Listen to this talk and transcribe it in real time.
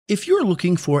If you're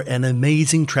looking for an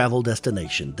amazing travel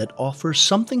destination that offers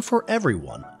something for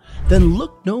everyone, then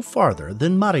look no farther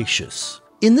than Mauritius.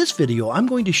 In this video, I'm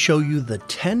going to show you the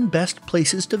 10 best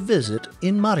places to visit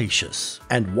in Mauritius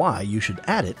and why you should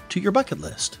add it to your bucket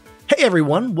list. Hey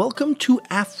everyone, welcome to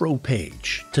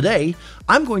AfroPage. Today,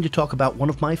 I'm going to talk about one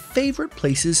of my favorite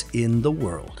places in the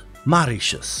world,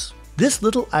 Mauritius. This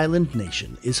little island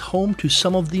nation is home to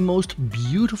some of the most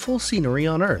beautiful scenery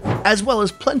on Earth, as well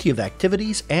as plenty of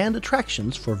activities and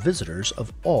attractions for visitors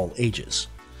of all ages.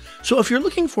 So if you're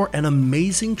looking for an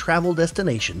amazing travel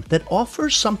destination that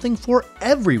offers something for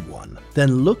everyone,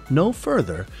 then look no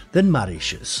further than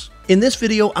Mauritius. In this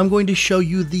video, I'm going to show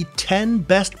you the 10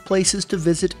 best places to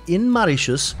visit in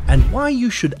Mauritius and why you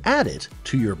should add it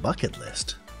to your bucket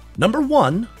list. Number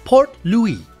 1. Port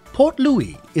Louis. Port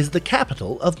Louis is the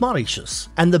capital of Mauritius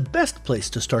and the best place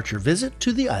to start your visit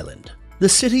to the island. The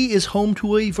city is home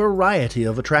to a variety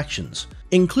of attractions,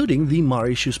 including the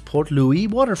Mauritius Port Louis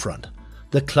waterfront,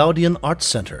 the Claudian Arts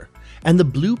Center, and the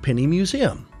Blue Penny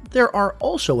Museum. There are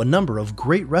also a number of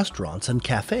great restaurants and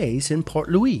cafes in Port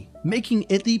Louis, making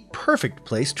it the perfect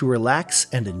place to relax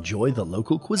and enjoy the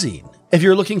local cuisine. If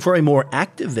you're looking for a more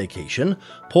active vacation,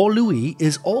 Port Louis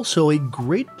is also a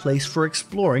great place for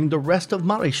exploring the rest of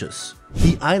Mauritius.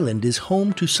 The island is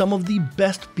home to some of the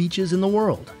best beaches in the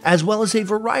world, as well as a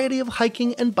variety of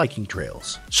hiking and biking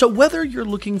trails. So whether you're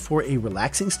looking for a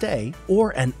relaxing stay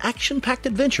or an action-packed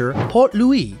adventure, Port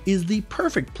Louis is the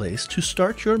perfect place to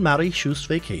start your Mauritius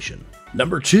vacation.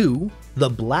 Number 2. The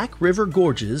Black River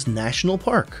Gorges National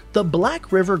Park. The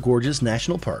Black River Gorges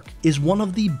National Park is one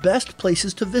of the best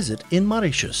places to visit in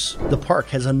Mauritius. The park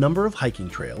has a number of hiking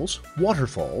trails,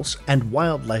 waterfalls, and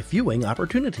wildlife viewing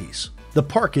opportunities. The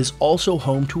park is also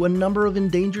home to a number of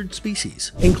endangered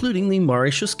species, including the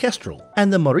Mauritius kestrel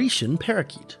and the Mauritian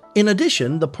parakeet. In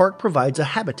addition, the park provides a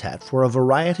habitat for a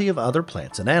variety of other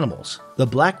plants and animals. The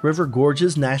Black River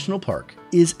Gorges National Park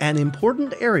is an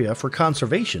important area for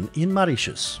conservation in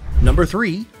Mauritius. Number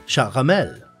 3.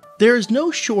 Charamel. There is no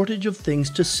shortage of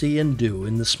things to see and do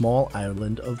in the small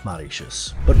island of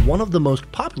Mauritius, but one of the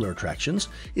most popular attractions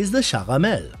is the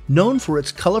Charamel, known for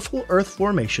its colorful earth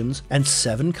formations and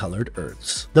 7 colored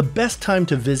earths. The best time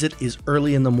to visit is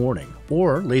early in the morning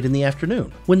or late in the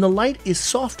afternoon, when the light is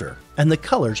softer and the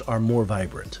colors are more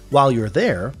vibrant. While you're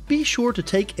there, be sure to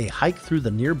take a hike through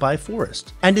the nearby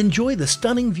forest and enjoy the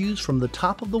stunning views from the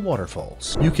top of the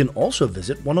waterfalls. You can also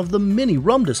visit one of the many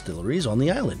rum distilleries on the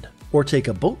island, or take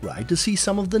a boat ride to see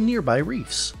some of the nearby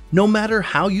reefs. No matter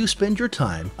how you spend your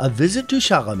time, a visit to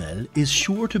Charamel is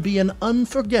sure to be an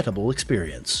unforgettable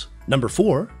experience. Number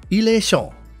 4.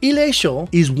 Île-et-Chaud. Île-et-Chaud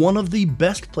is one of the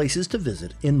best places to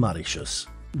visit in Mauritius.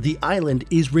 The island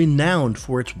is renowned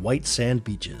for its white sand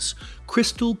beaches,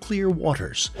 crystal clear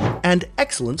waters, and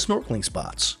excellent snorkeling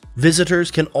spots.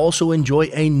 Visitors can also enjoy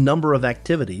a number of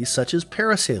activities such as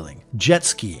parasailing, jet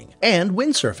skiing, and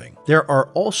windsurfing. There are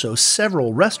also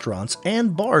several restaurants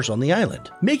and bars on the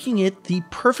island, making it the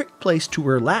perfect place to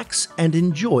relax and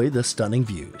enjoy the stunning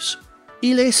views.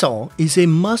 Île-et-Chaud is a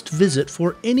must-visit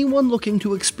for anyone looking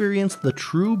to experience the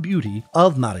true beauty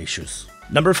of Mauritius.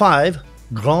 Number 5.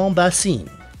 Grand Bassin.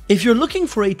 If you're looking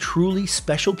for a truly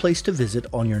special place to visit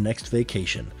on your next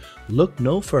vacation, look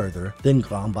no further than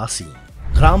Grand Bassin.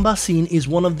 Grand Bassin is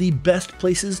one of the best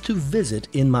places to visit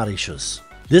in Mauritius.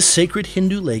 This sacred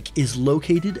Hindu lake is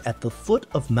located at the foot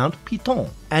of Mount Piton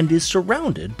and is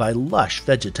surrounded by lush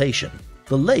vegetation.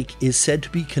 The lake is said to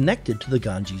be connected to the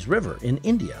Ganges River in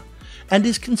India and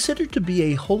is considered to be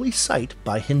a holy site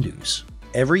by Hindus.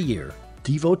 Every year,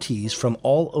 devotees from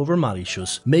all over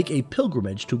Mauritius make a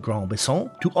pilgrimage to Grand Bassin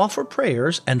to offer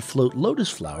prayers and float lotus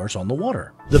flowers on the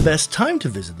water. The best time to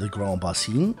visit the Grand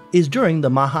Bassin is during the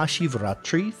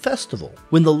Mahashivratri festival,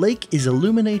 when the lake is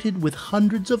illuminated with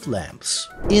hundreds of lamps.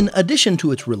 In addition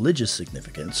to its religious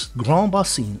significance, Grand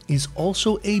Bassin is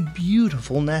also a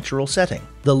beautiful natural setting.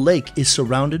 The lake is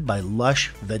surrounded by lush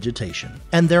vegetation,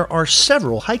 and there are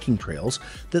several hiking trails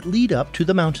that lead up to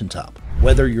the mountaintop.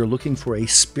 Whether you're looking for a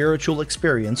spiritual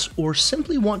experience or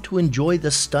simply want to enjoy the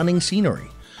stunning scenery,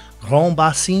 Grand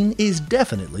Bassin is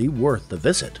definitely worth the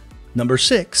visit. Number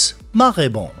 6.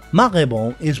 Mauritius.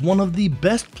 Mauritius is one of the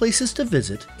best places to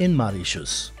visit in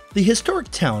Mauritius. The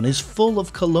historic town is full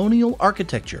of colonial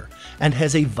architecture and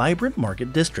has a vibrant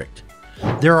market district.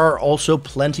 There are also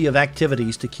plenty of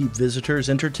activities to keep visitors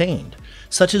entertained,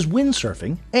 such as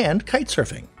windsurfing and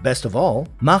kitesurfing. Best of all,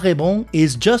 Mauritius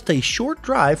is just a short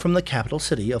drive from the capital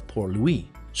city of Port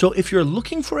Louis. So if you're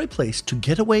looking for a place to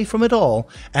get away from it all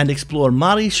and explore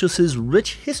Mauritius's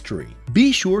rich history,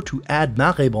 be sure to add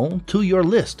Mauritius to your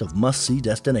list of must-see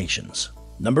destinations.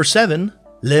 Number 7.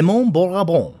 Les Monts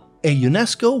Borabon. a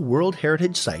UNESCO World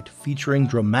Heritage Site featuring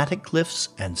dramatic cliffs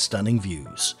and stunning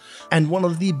views, and one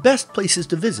of the best places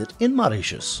to visit in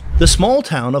Mauritius. The small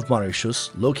town of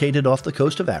Mauritius, located off the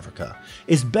coast of Africa,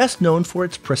 is best known for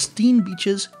its pristine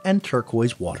beaches and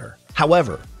turquoise water.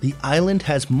 However, the island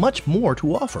has much more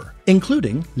to offer,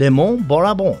 including Les Monts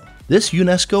Borabon. This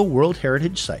UNESCO World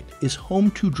Heritage Site is home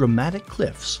to dramatic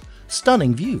cliffs,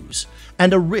 stunning views,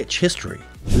 and a rich history.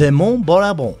 Les Monts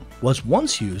Borabon was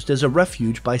once used as a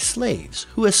refuge by slaves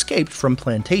who escaped from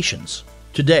plantations.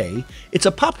 Today, it's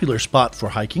a popular spot for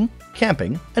hiking,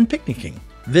 camping, and picnicking.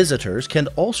 Visitors can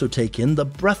also take in the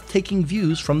breathtaking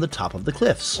views from the top of the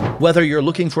cliffs. Whether you're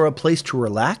looking for a place to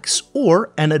relax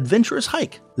or an adventurous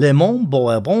hike, Les Monts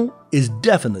Borabon is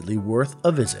definitely worth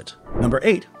a visit. Number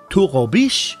 8.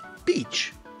 Tourbiche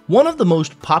Beach. One of the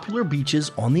most popular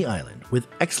beaches on the island, with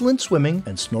excellent swimming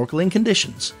and snorkeling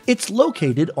conditions. It's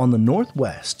located on the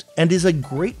northwest and is a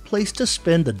great place to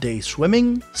spend a day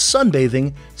swimming,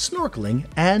 sunbathing, snorkeling,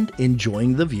 and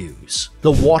enjoying the views.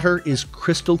 The water is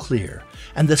crystal clear,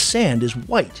 and the sand is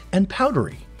white and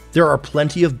powdery. There are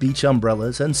plenty of beach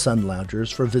umbrellas and sun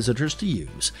loungers for visitors to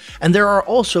use, and there are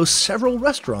also several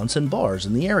restaurants and bars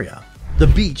in the area. The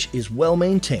beach is well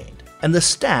maintained, and the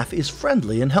staff is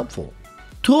friendly and helpful.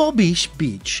 Tourbiche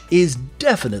Beach is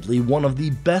definitely one of the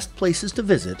best places to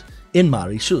visit in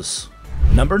Mauritius.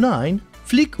 Number 9.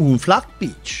 Flic-un-Flac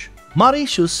Beach.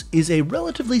 Mauritius is a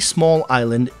relatively small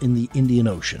island in the Indian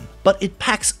Ocean, but it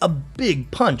packs a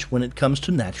big punch when it comes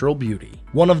to natural beauty.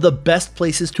 One of the best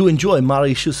places to enjoy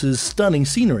Mauritius's stunning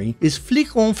scenery is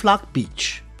Flic-un-Flac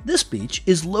Beach. This beach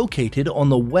is located on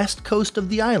the west coast of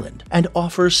the island and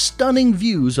offers stunning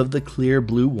views of the clear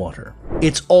blue water.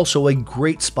 It's also a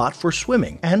great spot for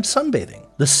swimming and sunbathing.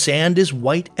 The sand is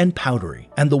white and powdery,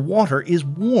 and the water is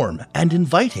warm and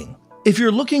inviting. If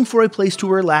you're looking for a place to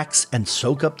relax and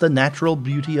soak up the natural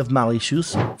beauty of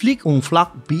Mauritius,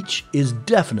 Flic-un-Flac Beach is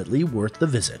definitely worth the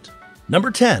visit.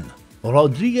 Number 10.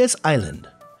 Rodrigues Island.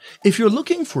 If you're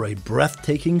looking for a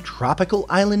breathtaking tropical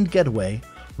island getaway,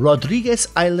 Rodrigues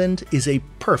Island is a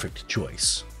perfect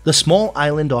choice. The small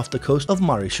island off the coast of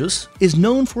Mauritius is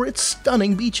known for its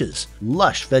stunning beaches,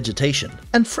 lush vegetation,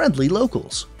 and friendly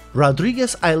locals.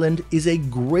 Rodrigues Island is a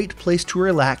great place to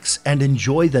relax and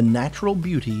enjoy the natural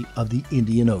beauty of the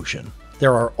Indian Ocean.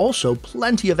 There are also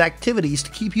plenty of activities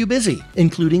to keep you busy,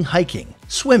 including hiking,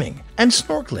 swimming, and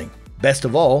snorkeling. Best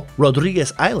of all,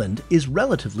 Rodrigues Island is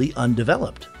relatively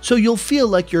undeveloped, so you'll feel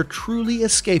like you're truly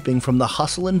escaping from the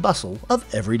hustle and bustle of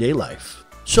everyday life.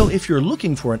 So if you're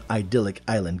looking for an idyllic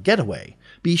island getaway,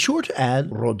 be sure to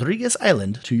add Rodrigues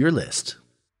Island to your list.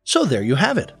 So there you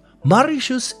have it.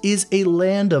 Mauritius is a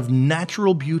land of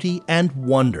natural beauty and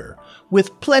wonder,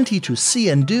 with plenty to see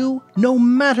and do no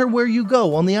matter where you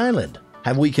go on the island.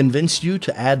 Have we convinced you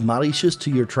to add Mauritius to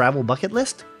your travel bucket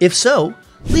list? If so,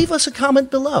 leave us a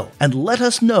comment below and let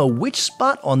us know which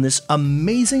spot on this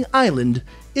amazing island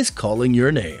is calling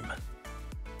your name.